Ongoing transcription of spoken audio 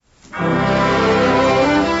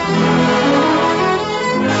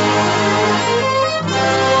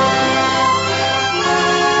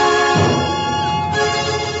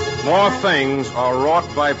more things are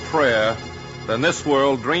wrought by prayer than this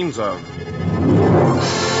world dreams of.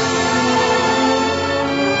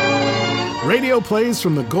 Radio plays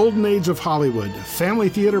from the golden age of Hollywood. Family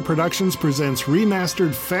Theater Productions presents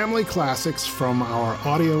remastered family classics from our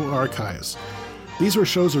audio archives. These were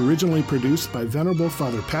shows originally produced by Venerable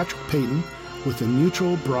Father Patrick Peyton with the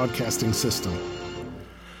Mutual Broadcasting System.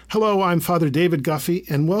 Hello, I'm Father David Guffey,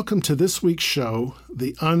 and welcome to this week's show,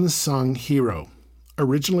 The Unsung Hero,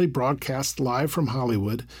 originally broadcast live from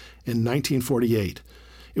Hollywood in 1948.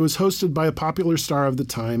 It was hosted by a popular star of the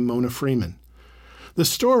time, Mona Freeman. The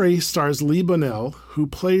story stars Lee Bunnell, who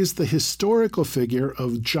plays the historical figure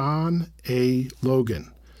of John A.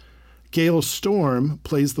 Logan. Gail Storm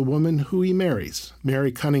plays the woman who he marries,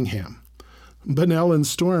 Mary Cunningham. Bunnell and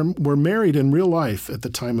Storm were married in real life at the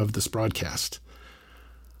time of this broadcast.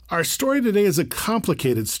 Our story today is a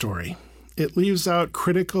complicated story. It leaves out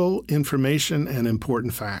critical information and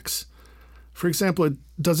important facts. For example, it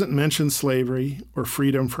doesn't mention slavery or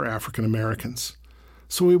freedom for African Americans.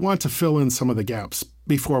 So we want to fill in some of the gaps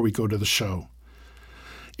before we go to the show.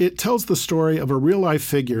 It tells the story of a real-life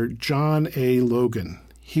figure, John A. Logan.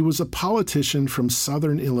 He was a politician from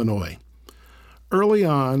southern Illinois. Early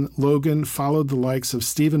on, Logan followed the likes of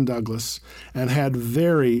Stephen Douglas and had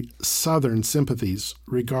very southern sympathies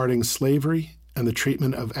regarding slavery and the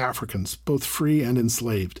treatment of Africans, both free and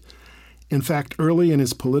enslaved. In fact, early in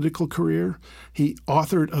his political career, he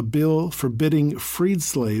authored a bill forbidding freed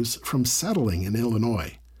slaves from settling in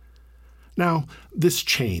Illinois. Now, this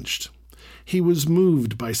changed. He was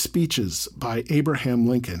moved by speeches by Abraham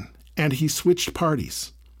Lincoln, and he switched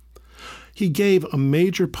parties. He gave a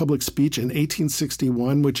major public speech in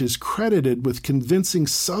 1861, which is credited with convincing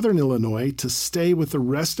Southern Illinois to stay with the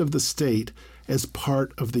rest of the state as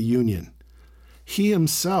part of the Union. He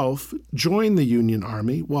himself joined the Union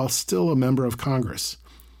Army while still a member of Congress.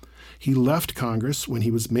 He left Congress when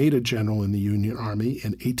he was made a general in the Union Army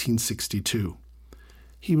in 1862.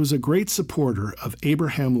 He was a great supporter of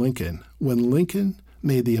Abraham Lincoln when Lincoln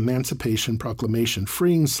made the Emancipation Proclamation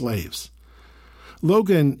freeing slaves.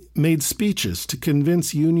 Logan made speeches to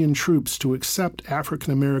convince Union troops to accept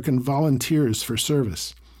African American volunteers for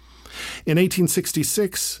service. In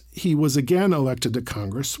 1866, he was again elected to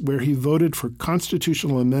Congress, where he voted for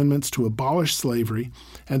constitutional amendments to abolish slavery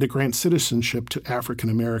and to grant citizenship to African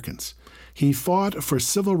Americans. He fought for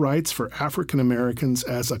civil rights for African Americans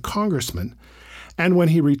as a congressman, and when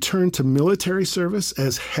he returned to military service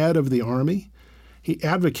as head of the Army, he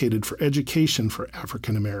advocated for education for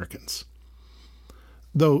African Americans.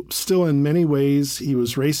 Though still in many ways he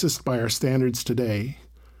was racist by our standards today,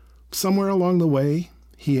 somewhere along the way,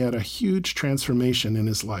 he had a huge transformation in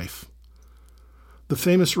his life. The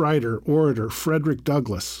famous orator Frederick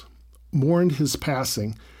Douglass mourned his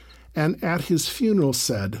passing and at his funeral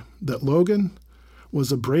said that Logan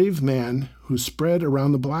was a brave man who spread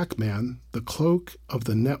around the black man the cloak of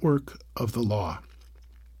the network of the law.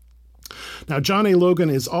 Now, John A.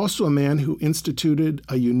 Logan is also a man who instituted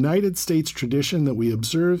a United States tradition that we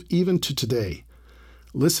observe even to today.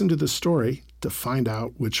 Listen to the story to find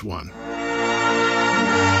out which one.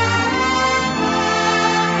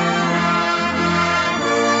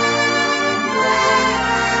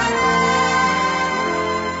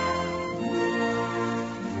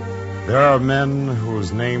 There are men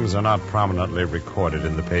whose names are not prominently recorded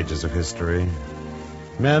in the pages of history.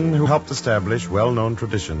 Men who helped establish well-known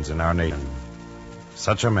traditions in our nation.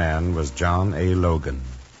 Such a man was John A. Logan.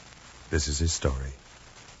 This is his story.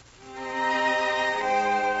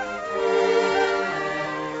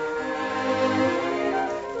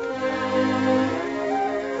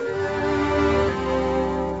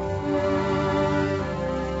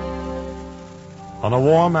 On a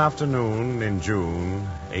warm afternoon in June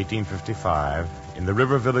 1855, in the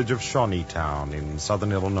river village of Shawneetown in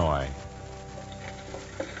southern Illinois,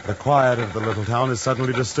 the quiet of the little town is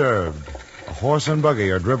suddenly disturbed. A horse and buggy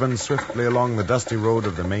are driven swiftly along the dusty road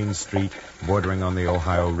of the main street bordering on the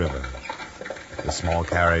Ohio River. The small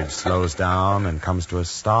carriage slows down and comes to a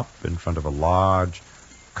stop in front of a large,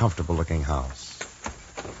 comfortable-looking house.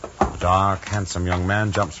 A dark, handsome young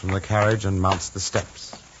man jumps from the carriage and mounts the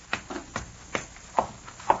steps.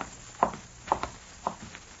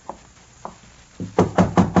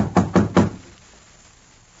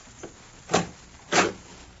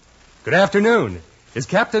 Good afternoon. Is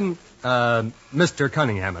Captain, Mr.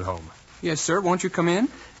 Cunningham at home? Yes, sir. Won't you come in?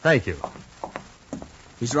 Thank you.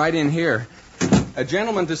 He's right in here. A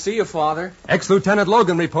gentleman to see you, Father. Ex-Lieutenant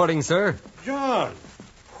Logan reporting, sir. John.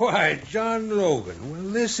 Why, John Logan. Well,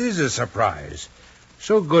 this is a surprise.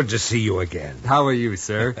 So good to see you again. How are you,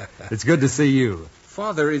 sir? It's good to see you.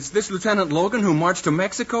 Father, is this Lieutenant Logan who marched to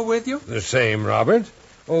Mexico with you? The same, Robert.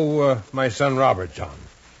 Oh, my son Robert, John.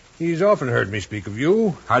 He's often heard me speak of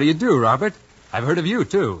you. How do you do, Robert? I've heard of you,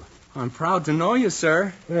 too. I'm proud to know you,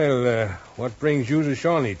 sir. Well, what brings you to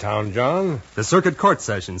Shawneetown, John? The circuit court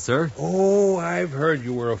session, sir. Oh, I've heard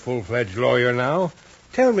you were a full-fledged lawyer now.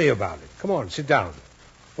 Tell me about it. Come on, sit down.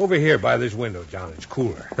 Over here by this window, John. It's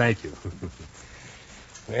cooler. Thank you.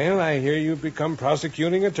 Well, I hear you've become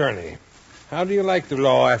prosecuting attorney. How do you like the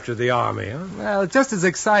law after the Army, huh? Well, just as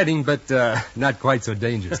exciting, but not quite so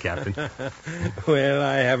dangerous, Captain. Well,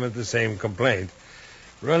 I haven't the same complaint.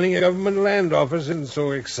 Running a government land office isn't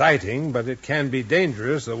so exciting, but it can be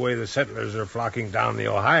dangerous the way the settlers are flocking down the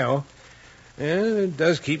Ohio. And it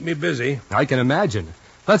does keep me busy. I can imagine.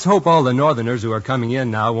 Let's hope all the Northerners who are coming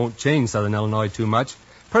in now won't change Southern Illinois too much.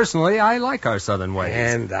 Personally, I like our Southern ways.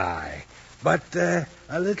 And I. But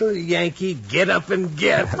a little Yankee get up and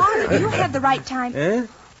get. Father, do you have the right time? Huh?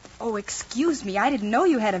 Oh, excuse me. I didn't know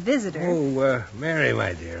you had a visitor. Oh, Mary,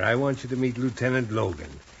 my dear, I want you to meet Lieutenant Logan.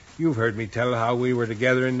 You've heard me tell how we were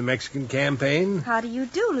together in the Mexican campaign. How do you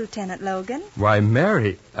do, Lieutenant Logan? Why,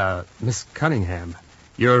 Mary, Miss Cunningham,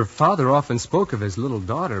 your father often spoke of his little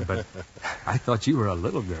daughter, but I thought you were a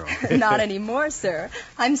little girl. Not anymore, sir.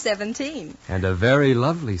 I'm 17. And a very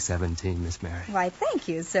lovely 17, Miss Mary. Why, thank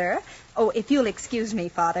you, sir. Oh, if you'll excuse me,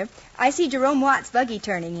 Father, I see Jerome Watt's buggy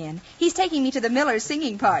turning in. He's taking me to the Miller's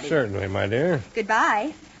singing party. Certainly, my dear.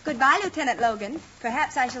 Goodbye. Goodbye, Lieutenant Logan.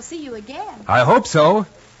 Perhaps I shall see you again. I hope so.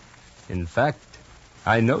 In fact,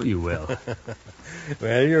 I know you will.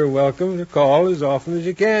 Well, you're welcome to call as often as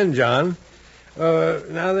you can, John.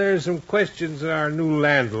 Now, there's some questions in our new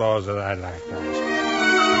land laws that I'd like to ask.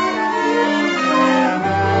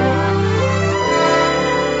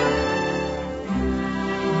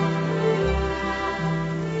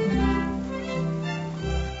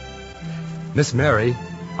 Miss Mary,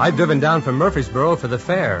 I've driven down from Murfreesboro for the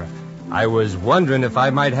fair. I was wondering if I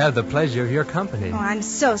might have the pleasure of your company. Oh, I'm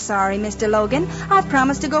so sorry, Mr. Logan. I've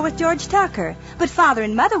promised to go with George Tucker. But Father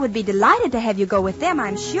and Mother would be delighted to have you go with them,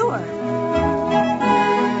 I'm sure.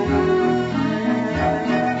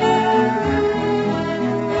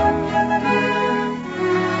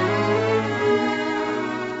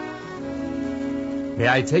 May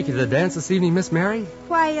I take you to the dance this evening, Miss Mary?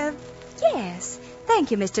 Why, yes.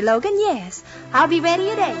 Thank you, Mr. Logan, yes. I'll be ready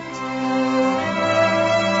at 8.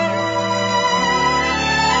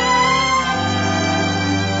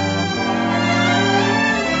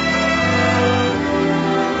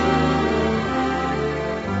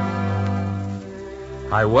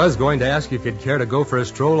 I was going to ask you if you'd care to go for a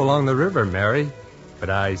stroll along the river, Mary, but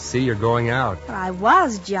I see you're going out. Well, I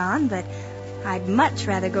was, John, but I'd much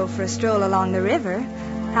rather go for a stroll along the river.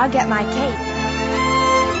 I'll get my cape.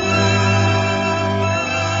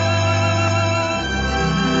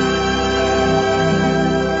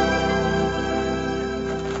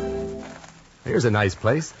 Here's a nice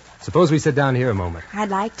place. Suppose we sit down here a moment. I'd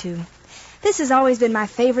like to. This has always been my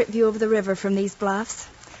favorite view of the river from these bluffs.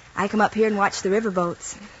 I come up here and watch the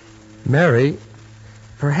riverboats. Mary,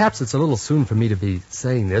 perhaps it's a little soon for me to be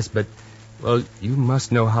saying this, but, well, you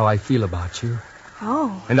must know how I feel about you.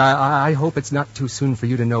 Oh. And I hope it's not too soon for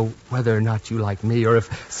you to know whether or not you like me, or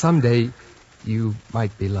if someday you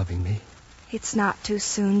might be loving me. It's not too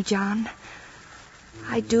soon, John.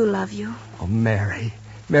 I do love you. Oh, Mary.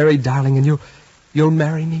 Mary, darling, and you'll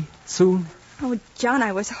marry me soon? Oh, John,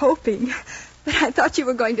 I was hoping. But I thought you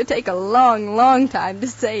were going to take a long, long time to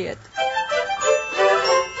say it.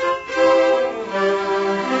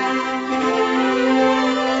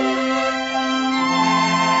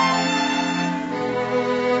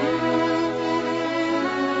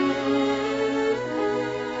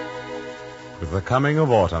 With the coming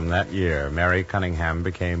of autumn that year, Mary Cunningham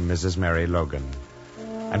became Mrs. Mary Logan.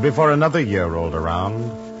 And before another year rolled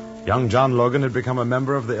around, young John Logan had become a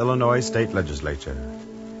member of the Illinois State Legislature.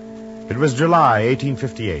 It was July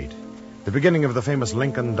 1858, the beginning of the famous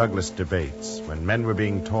Lincoln-Douglas debates, when men were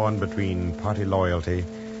being torn between party loyalty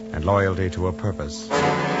and loyalty to a purpose.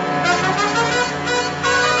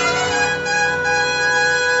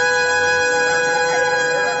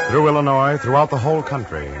 Through Illinois, throughout the whole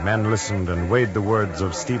country, men listened and weighed the words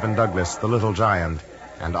of Stephen Douglas, the Little Giant,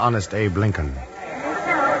 and Honest Abe Lincoln.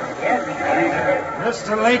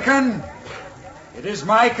 Mr. Lincoln, it is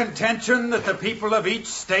my contention that the people of each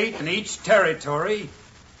state and each territory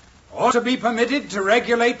ought to be permitted to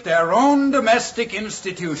regulate their own domestic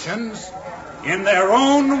institutions in their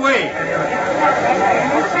own way.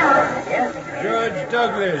 George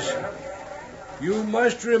Douglas, you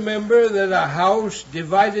must remember that a house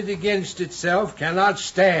divided against itself cannot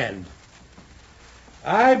stand.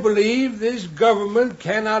 I believe this government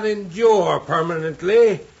cannot endure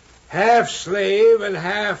permanently half slave and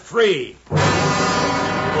half free.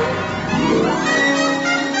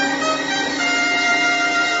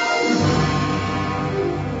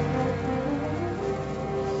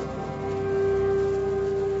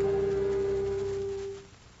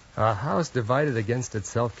 A house divided against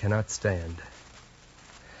itself cannot stand.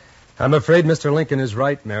 I'm afraid Mr. Lincoln is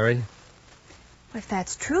right, Mary. If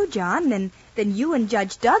that's true, John, then you and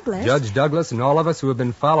Judge Douglas... Judge Douglas and all of us who have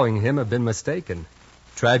been following him have been mistaken.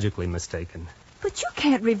 Tragically mistaken. But you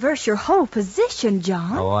can't reverse your whole position,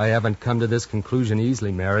 John. Oh, I haven't come to this conclusion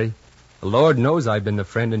easily, Mary. The Lord knows I've been the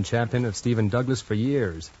friend and champion of Stephen Douglas for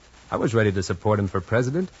years. I was ready to support him for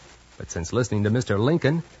president, but since listening to Mr.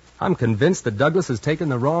 Lincoln, I'm convinced that Douglas has taken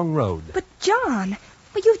the wrong road. But, John,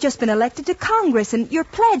 you've just been elected to Congress, and you're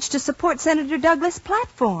pledged to support Senator Douglas'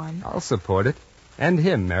 platform. I'll support it. And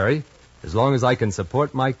him, Mary, as long as I can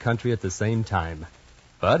support my country at the same time.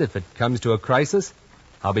 But if it comes to a crisis,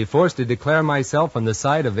 I'll be forced to declare myself on the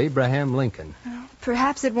side of Abraham Lincoln. Well,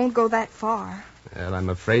 perhaps it won't go that far. Well, I'm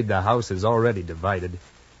afraid the House is already divided.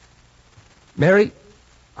 Mary,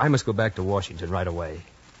 I must go back to Washington right away.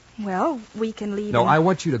 Well, we can leave... No, I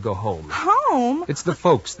want you to go home. Home? It's the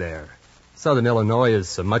folks there. Southern Illinois is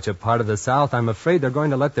so much a part of the South, I'm afraid they're going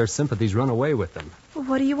to let their sympathies run away with them. Well,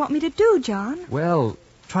 what do you want me to do, John? Well,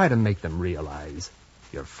 try to make them realize,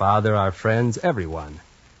 your father, our friends, everyone,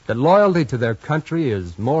 that loyalty to their country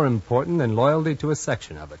is more important than loyalty to a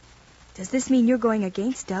section of it. Does this mean you're going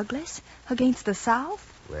against Douglas? Against the South?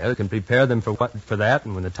 Well, it can prepare them for that,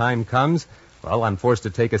 and when the time comes, well, I'm forced to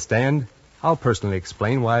take a stand. I'll personally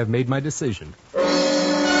explain why I've made my decision.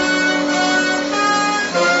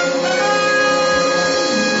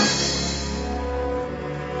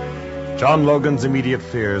 John Logan's immediate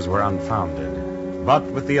fears were unfounded. But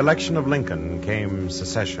with the election of Lincoln came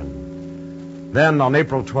secession. Then, on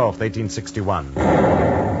April 12th, 1861,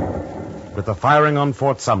 with the firing on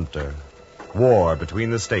Fort Sumter, war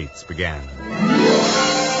between the states began.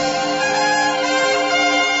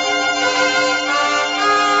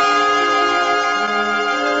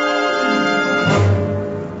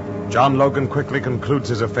 John Logan quickly concludes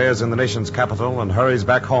his affairs in the nation's capital and hurries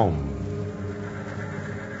back home.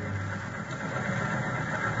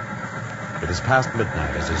 It is past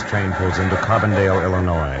midnight as his train pulls into Carbondale,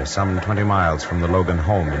 Illinois, some 20 miles from the Logan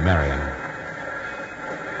home in Marion.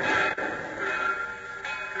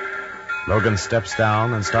 Logan steps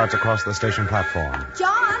down and starts across the station platform.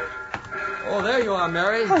 John! Oh, there you are,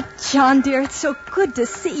 Mary. Oh, John, dear, it's so good to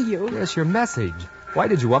see you. Yes, your message. Why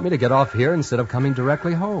did you want me to get off here instead of coming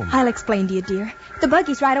directly home? I'll explain to you, dear. The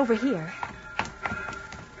buggy's right over here.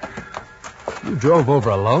 You drove over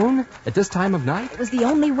alone at this time of night? It was the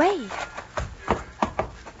only way.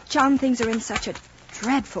 John, things are in such a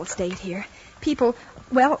dreadful state here. People,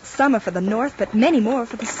 well, some are for the North, but many more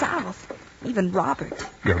for the South. Even Robert.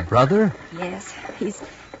 Your brother? Yes.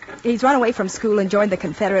 He's run away from school and joined the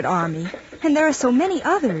Confederate Army. And there are so many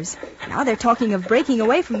others. Now they're talking of breaking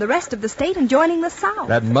away from the rest of the state and joining the South.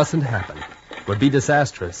 That mustn't happen. It would be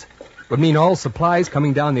disastrous. It would mean all supplies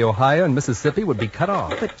coming down the Ohio and Mississippi would be cut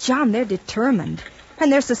off. But, John, they're determined.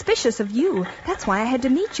 And they're suspicious of you. That's why I had to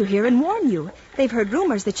meet you here and warn you. They've heard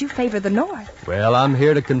rumors that you favor the North. Well, I'm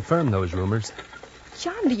here to confirm those rumors.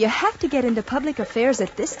 John, do you have to get into public affairs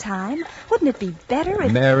at this time? Wouldn't it be better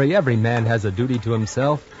if... Mary, every man has a duty to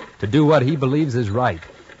himself to do what he believes is right,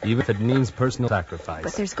 even if it means personal sacrifice.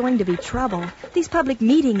 But there's going to be trouble. These public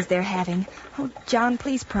meetings they're having. Oh, John,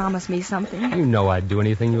 please promise me something. You know I'd do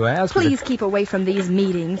anything you ask. Please keep away from these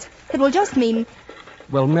meetings. It will just mean...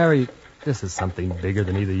 Well, Mary, this is something bigger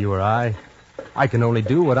than either you or I. I can only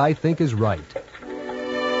do what I think is right.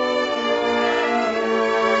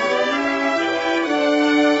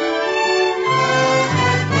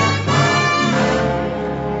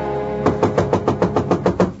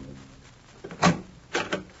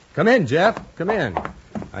 Come in, Jeff. Come in.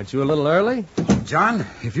 Aren't you a little early? John,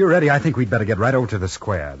 if you're ready, I think we'd better get right over to the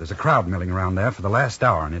square. There's a crowd milling around there for the last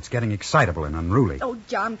hour, and it's getting excitable and unruly. Oh,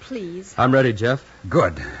 John, please. I'm ready, Jeff.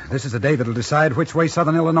 Good. This is the day that'll decide which way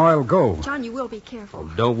Southern Illinois will go. John, you will be careful.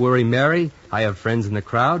 Oh, don't worry, Mary. I have friends in the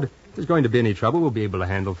crowd. If there's going to be any trouble, we'll be able to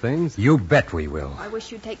handle things. You bet we will. I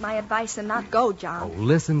wish you'd take my advice and not go, John. Oh,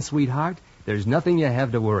 listen, sweetheart. There's nothing you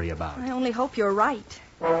have to worry about. I only hope you're right.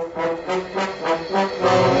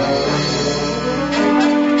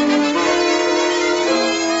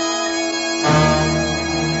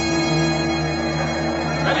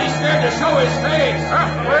 To show his face.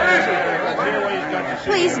 Where is he?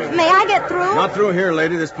 Please, may I get through? Not through here,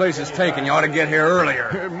 lady. This place is taken. You ought to get here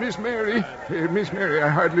earlier. Miss Mary, I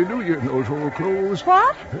hardly knew you in those old clothes.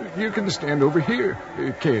 What? You can stand over here.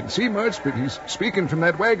 Can't see much, but he's speaking from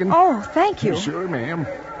that wagon. Oh, thank you. Sure, ma'am.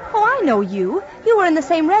 Oh, I know you. You were in the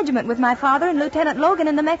same regiment with my father and Lieutenant Logan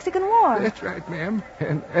in the Mexican War. That's right, ma'am.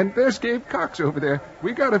 And there's Gabe Cox over there.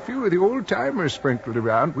 We got a few of the old-timers sprinkled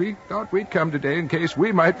around. We thought we'd come today in case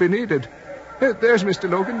we might be needed. There's Mr.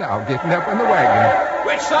 Logan now, getting up on the wagon.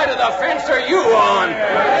 Which side of the fence are you on?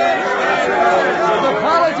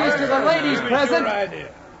 Apologies to the ladies present.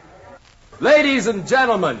 Ladies and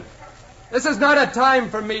gentlemen, this is not a time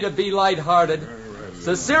for me to be lighthearted. It's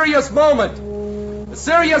a serious moment. A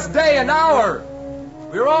serious day and hour.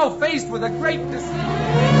 We're all faced with a great decision.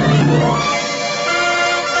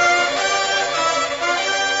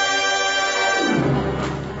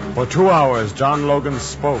 For 2 hours, John Logan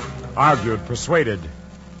spoke, argued, persuaded.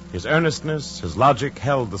 His earnestness, his logic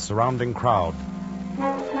held the surrounding crowd.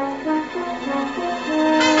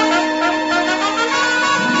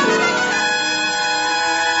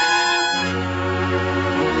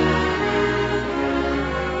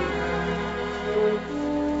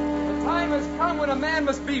 A man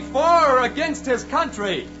must be for or against his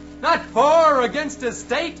country, not for or against his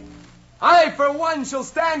state. I, for one, shall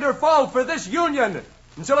stand or fall for this Union,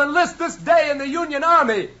 and shall enlist this day in the Union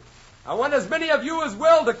Army. I want as many of you as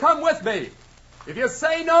will to come with me. If you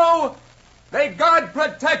say no, may God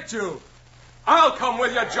protect you. I'll come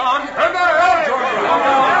with you, John. And I'll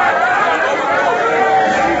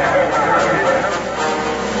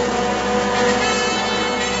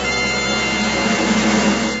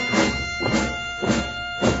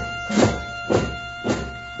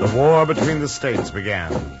The war between the states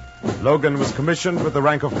began. Logan was commissioned with the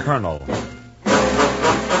rank of colonel.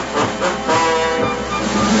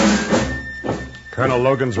 Colonel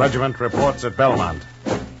Logan's regiment reports at Belmont.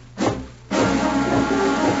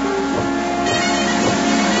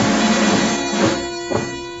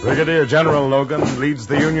 Brigadier General Logan leads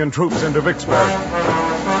the Union troops into Vicksburg.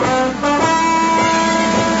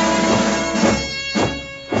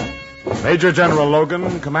 Major General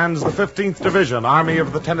Logan commands the 15th Division, Army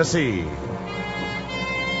of the Tennessee.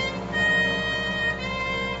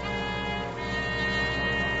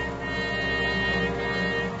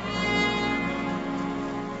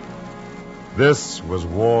 This was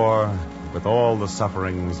war with all the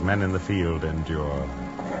sufferings men in the field endure.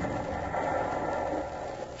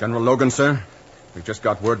 General Logan, sir, we've just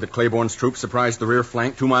got word that Claiborne's troops surprised the rear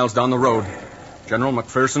flank 2 miles down the road. General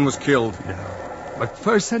McPherson was killed.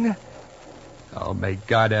 McPherson? Oh, may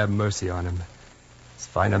God have mercy on him. As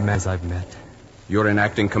fine a man as I've met. You're in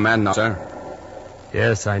acting command now, sir.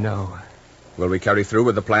 Yes, I know. Will we carry through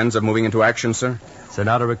with the plans of moving into action, sir? Send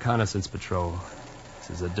out a reconnaissance patrol.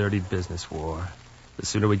 This is a dirty business war. The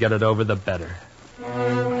sooner we get it over, the better.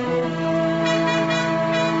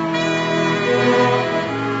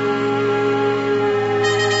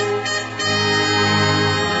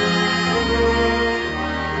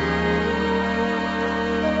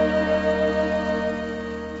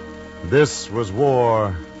 This was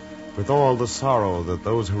war with all the sorrow that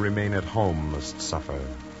those who remain at home must suffer.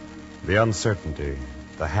 The uncertainty,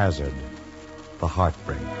 the hazard, the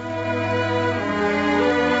heartbreak.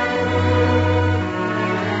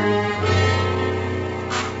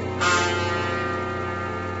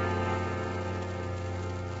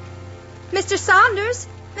 Mr. Saunders?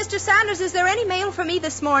 Mr. Saunders, is there any mail for me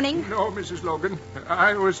this morning? No, Mrs. Logan.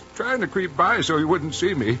 I was trying to creep by so he wouldn't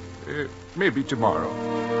see me. Maybe tomorrow.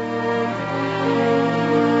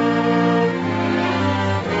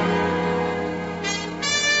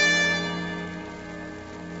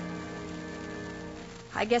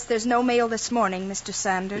 I guess there's no mail this morning, Mr.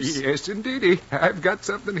 Sanders. Yes, indeedy. I've got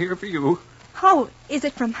something here for you. Oh, is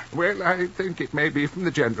it from... Well, I think it may be from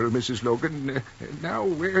the General, Mrs. Logan. Now,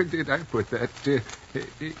 where did I put that?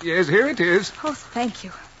 Yes, here it is. Oh, thank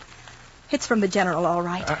you. It's from the General, all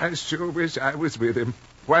right. I sure wish I was with him.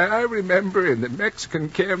 Why, I remember in the Mexican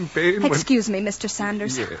campaign Excuse me, Mr.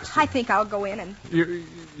 Sanders. Yes. I think I'll go in and...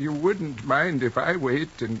 You wouldn't mind if I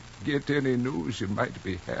wait and get any news you might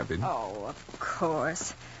be having? Oh, of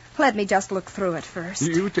course. Let me just look through it first.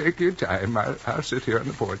 You take your time. I'll sit here on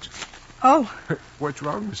the porch. Oh. What's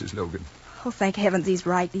wrong, Mrs. Logan? Oh, thank heavens he's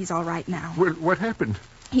right. He's all right now. Well, what happened?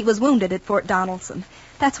 He was wounded at Fort Donelson.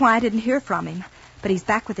 That's why I didn't hear from him. But he's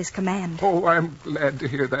back with his command. Oh, I'm glad to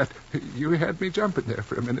hear that. You had me jumping there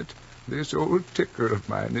for a minute. This old ticker of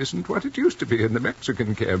mine isn't what it used to be in the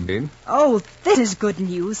Mexican campaign. Oh, this is good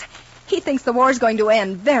news. He thinks the war's going to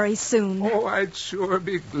end very soon. Oh, I'd sure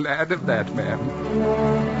be glad of that, ma'am.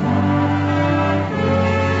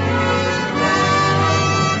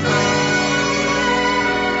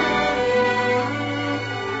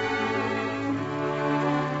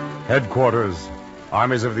 Headquarters,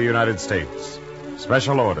 Armies of the United States.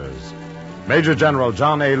 Special orders. Major General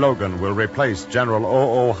John A. Logan will replace General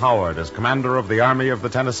O.O. Howard as commander of the Army of the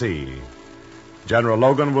Tennessee. General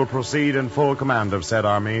Logan will proceed in full command of said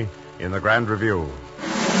army in the Grand Review.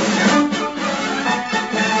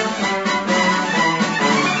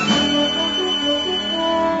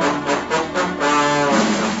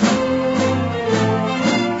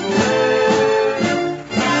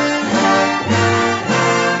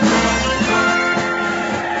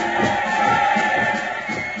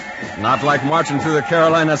 Not like marching through the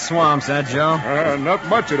Carolina swamps, eh, Joe? Not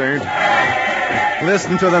much, it ain't.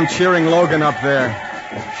 Listen to them cheering Logan up there.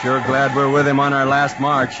 Sure glad we're with him on our last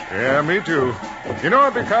march. Yeah, me too. You know,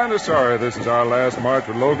 I'd be kind of sorry this is our last march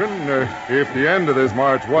with Logan if the end of this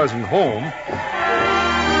march wasn't home.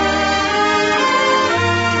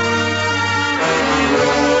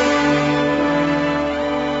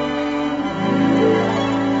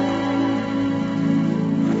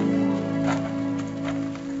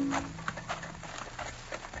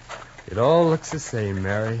 It all looks the same,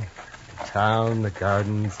 Mary. The town, the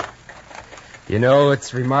gardens. You know,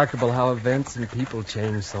 it's remarkable how events and people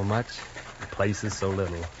change so much. The places so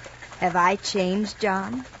little. Have I changed,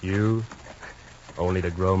 John? You? Only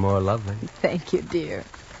to grow more lovely. Thank you, dear.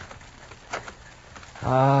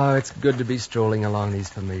 Oh, it's good to be strolling along these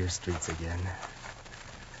familiar streets again.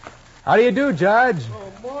 How do you do, Judge?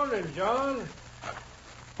 Oh, morning, John.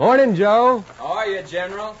 Morning, Joe. How are you,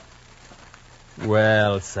 General?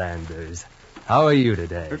 Well, Sanders, how are you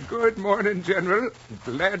today? Good morning, General.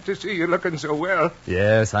 Glad to see you looking so well.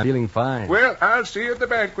 Yes, I'm feeling fine. Well, I'll see you at the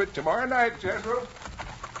banquet tomorrow night, General.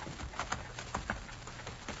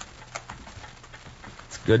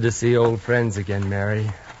 It's good to see old friends again, Mary.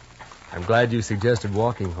 I'm glad you suggested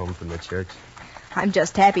walking home from the church. I'm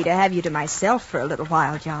just happy to have you to myself for a little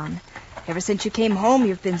while, John. Ever since you came home,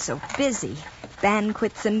 you've been so busy.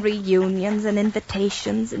 Banquets and reunions and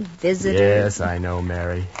invitations and visitors. Yes, I know,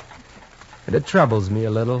 Mary. And it troubles me a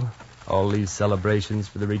little, all these celebrations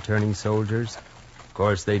for the returning soldiers. Of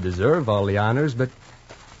course, they deserve all the honors, but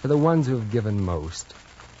for the ones who have given most,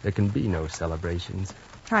 there can be no celebrations.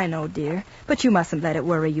 I know, dear, but you mustn't let it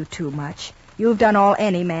worry you too much. You've done all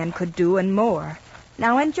any man could do and more.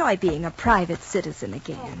 Now enjoy being a private citizen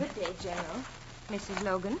again. Oh, good day, General. Mrs.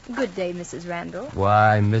 Logan. Good day, Mrs. Randall.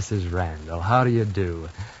 Why, Mrs. Randall, how do you do?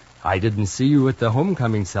 I didn't see you at the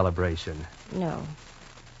homecoming celebration. No.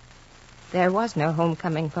 There was no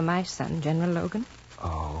homecoming for my son, General Logan.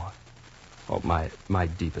 Oh, my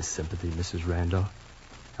deepest sympathy, Mrs. Randall.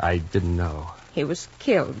 I didn't know. He was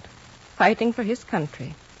killed, fighting for his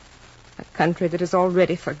country. A country that has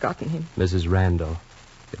already forgotten him. Mrs. Randall,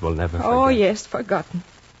 it will never forget. Oh, yes, forgotten.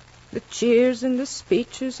 The cheers and the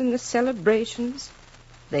speeches and the celebrations,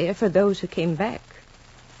 they are for those who came back.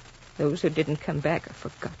 Those who didn't come back are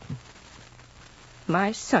forgotten.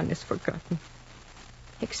 My son is forgotten,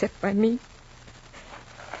 except by me.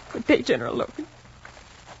 Good day, General Logan.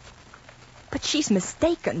 But she's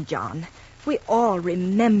mistaken, John. We all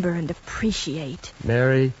remember and appreciate.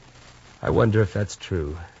 Mary, I wonder if that's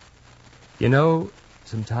true. You know,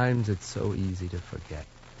 sometimes it's so easy to forget.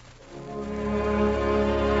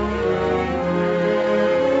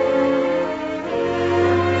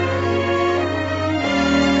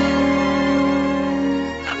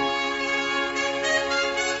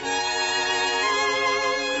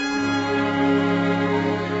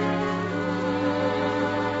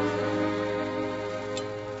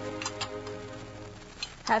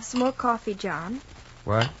 Have some more coffee, John.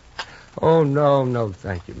 What? Oh, no,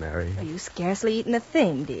 thank you, Mary. Are you scarcely eaten a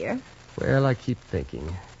thing, dear? Well, I keep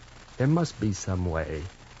thinking. There must be some way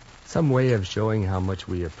of showing how much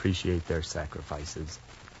we appreciate their sacrifices,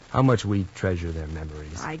 how much we treasure their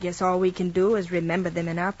memories. I guess all we can do is remember them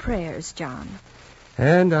in our prayers, John.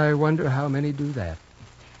 And I wonder how many do that.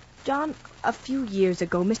 John, a few years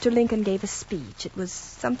ago, Mr. Lincoln gave a speech. It was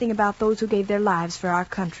something about those who gave their lives for our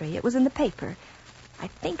country. It was in the paper. I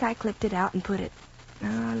think I clipped it out and put it...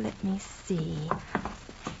 let me see.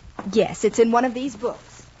 Yes, it's in one of these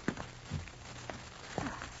books.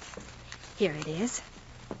 Here it is.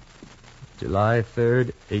 July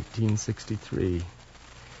 3rd, 1863.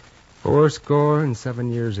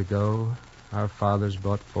 87 years ago, our fathers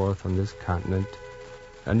brought forth on this continent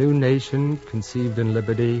a new nation conceived in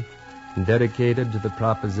liberty and dedicated to the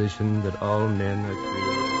proposition that all men are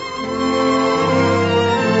created.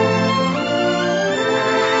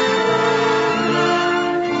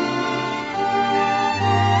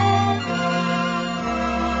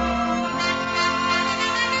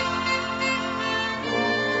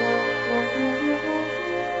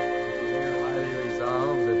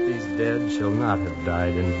 dead shall not have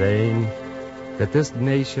died in vain, that this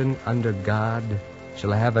nation under God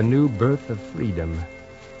shall have a new birth of freedom,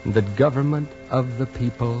 and the government of the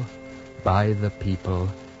people, by the people,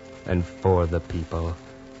 and for the people,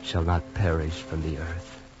 shall not perish from the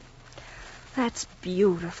earth. That's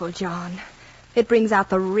beautiful, John. It brings out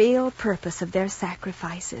the real purpose of their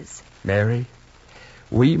sacrifices. Mary,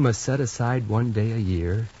 we must set aside one day a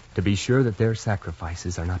year to be sure that their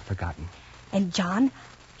sacrifices are not forgotten. And, John,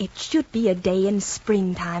 it should be a day in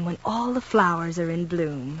springtime when all the flowers are in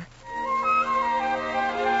bloom.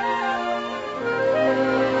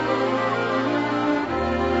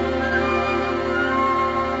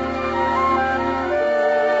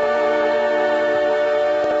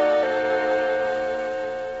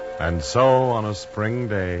 And so, on a spring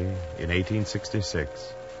day in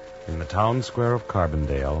 1866, in the town square of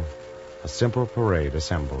Carbondale, a simple parade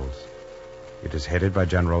assembles. It is headed by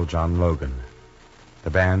General John Logan. The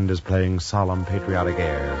band is playing solemn patriotic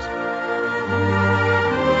airs.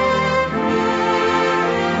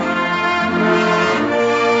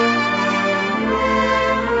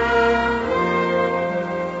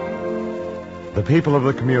 The people of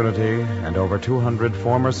the community and over 200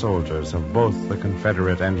 former soldiers of both the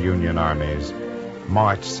Confederate and Union armies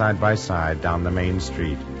march side by side down the main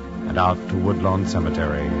street and out to Woodlawn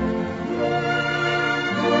Cemetery.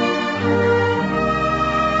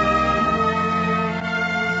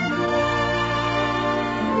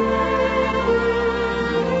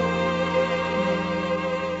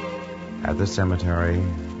 At the cemetery,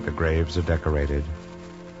 the graves are decorated.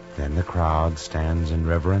 Then the crowd stands in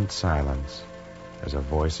reverent silence as a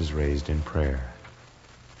voice is raised in prayer.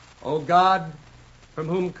 O God, from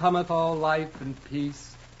whom cometh all life and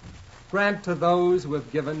peace, grant to those who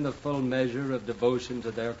have given the full measure of devotion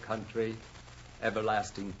to their country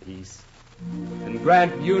everlasting peace, and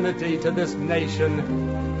grant unity to this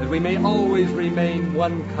nation, that we may always remain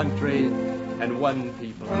one country and one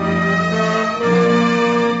people.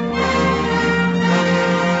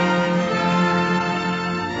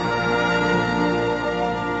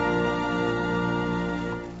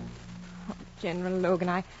 General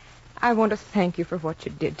Logan, I want to thank you for what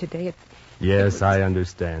you did today. Yes, I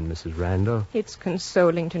understand, Mrs. Randall. It's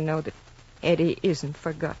consoling to know that Eddie isn't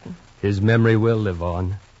forgotten. His memory will live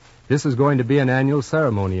on. This is going to be an annual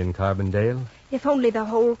ceremony in Carbondale. If only the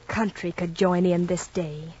whole country could join in this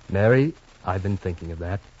day. Mary, I've been thinking of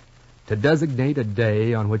that. To designate a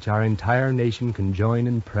day on which our entire nation can join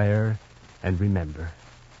in prayer and remember.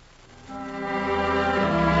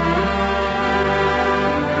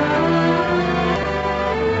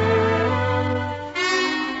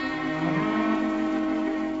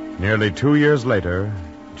 Nearly 2 years later,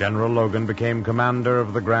 General Logan became commander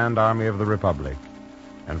of the Grand Army of the Republic.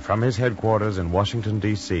 And from his headquarters in Washington,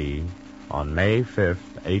 D.C., on May 5th,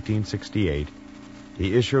 1868,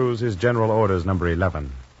 he issues his General Orders number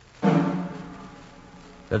 11.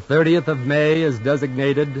 The 30th of May is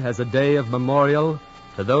designated as a day of memorial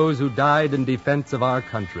to those who died in defense of our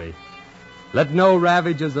country. Let no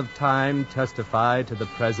ravages of time testify to the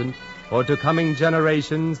present or to coming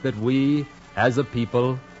generations that we, as a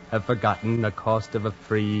people, have forgotten the cost of a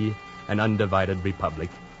free and undivided republic.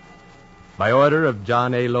 By order of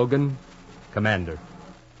John A. Logan, Commander.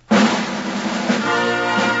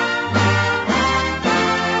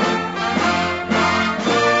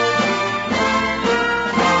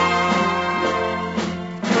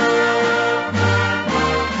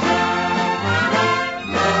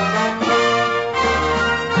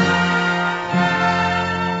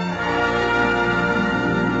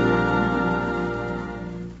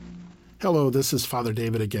 Hello, this is Father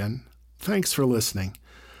David again. Thanks for listening.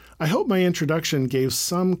 I hope my introduction gave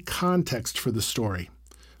some context for the story.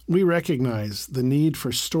 We recognize the need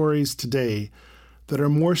for stories today that are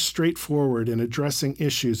more straightforward in addressing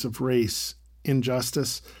issues of race,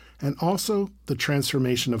 injustice, and also the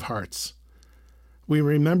transformation of hearts. We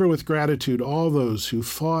remember with gratitude all those who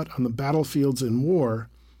fought on the battlefields in war,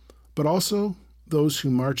 but also those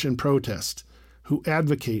who march in protest, who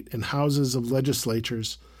advocate in houses of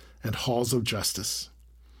legislatures and halls of justice.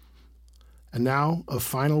 And now, a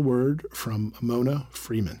final word from Mona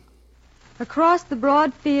Freeman. Across the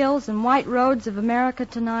broad fields and white roads of America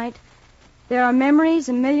tonight, there are memories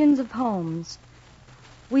in millions of homes.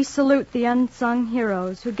 We salute the unsung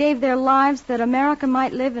heroes who gave their lives that America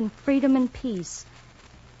might live in freedom and peace.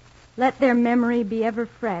 Let their memory be ever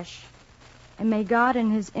fresh, and may God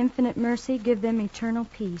in His infinite mercy give them eternal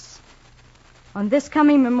peace. On this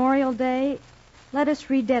coming Memorial Day, let us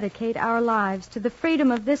rededicate our lives to the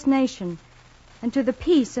freedom of this nation and to the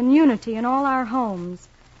peace and unity in all our homes.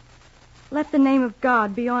 Let the name of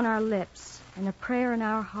God be on our lips and a prayer in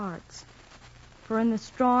our hearts. For in the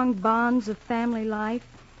strong bonds of family life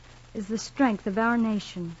is the strength of our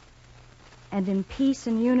nation. And in peace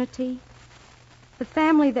and unity, the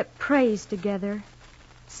family that prays together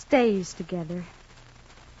stays together.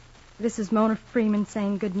 This is Mona Freeman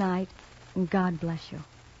saying good night, and God bless you.